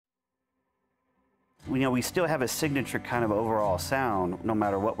You know, we still have a signature kind of overall sound no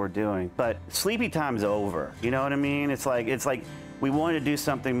matter what we're doing. But Sleepy Time's over, you know what I mean? It's like we wanted to do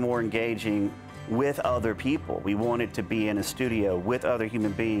something more engaging with other people. We wanted to be in a studio with other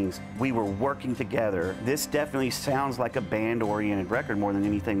human beings. We were working together. This definitely sounds like a band-oriented record more than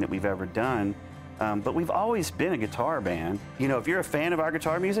anything that we've ever done. But we've always been a guitar band. You know, if you're a fan of our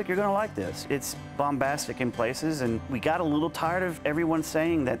guitar music, you're gonna like this. It's bombastic in places, and we got a little tired of everyone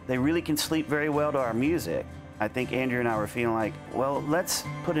saying that they really can sleep very well to our music. I think Andrew and I were feeling like, well, let's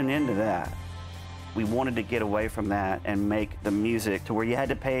put an end to that. We wanted to get away from that and make the music to where you had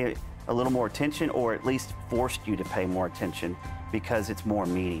to pay a little more attention, or at least forced you to pay more attention because it's more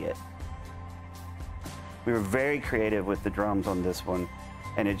immediate. We were very creative with the drums on this one,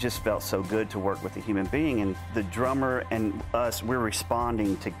 and it just felt so good to work with a human being. And the drummer and us, we're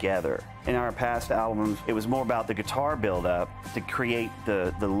responding together. In our past albums, it was more about the guitar build-up to create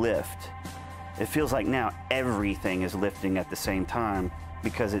the lift. It feels like now everything is lifting at the same time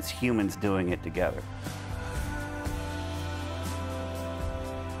because it's humans doing it together.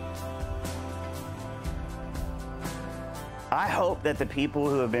 I hope that the people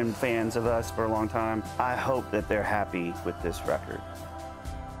who have been fans of us for a long time, I hope that they're happy with this record.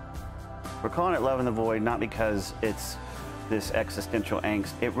 We're calling it Love in the Void not because it's this existential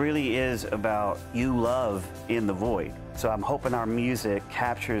angst. It really is about you love in the void. So I'm hoping our music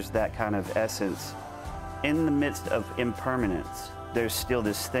captures that kind of essence. In the midst of impermanence, there's still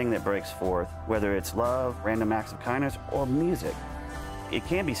this thing that breaks forth, whether it's love, random acts of kindness, or music. It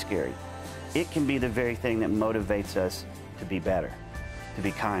can be scary. It can be the very thing that motivates us to be better, to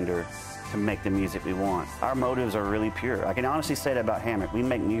be kinder, to make the music we want. Our motives are really pure. I can honestly say that about Hammock. We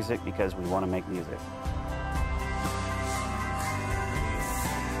make music because we want to make music.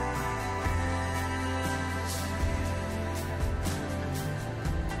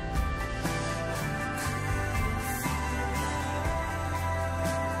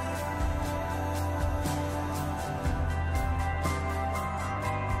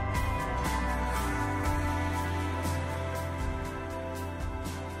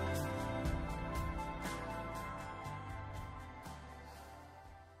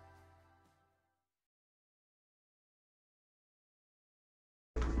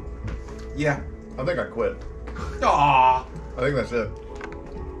 Yeah. I think I quit. Aww. I think that's it.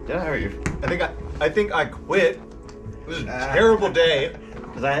 Did I hurt you? I think I quit. It was a terrible day.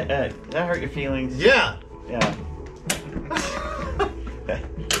 Did that hurt your feelings? Yeah. Yeah.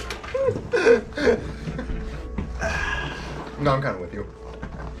 No, I'm kind of with you.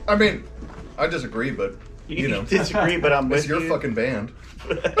 I mean, I disagree, but you know. Disagree, but I'm with it's your you. fucking band.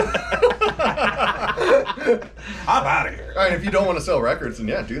 I'm out of here. I mean, if you don't want to sell records, then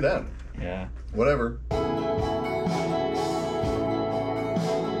yeah, do that. Yeah. Whatever.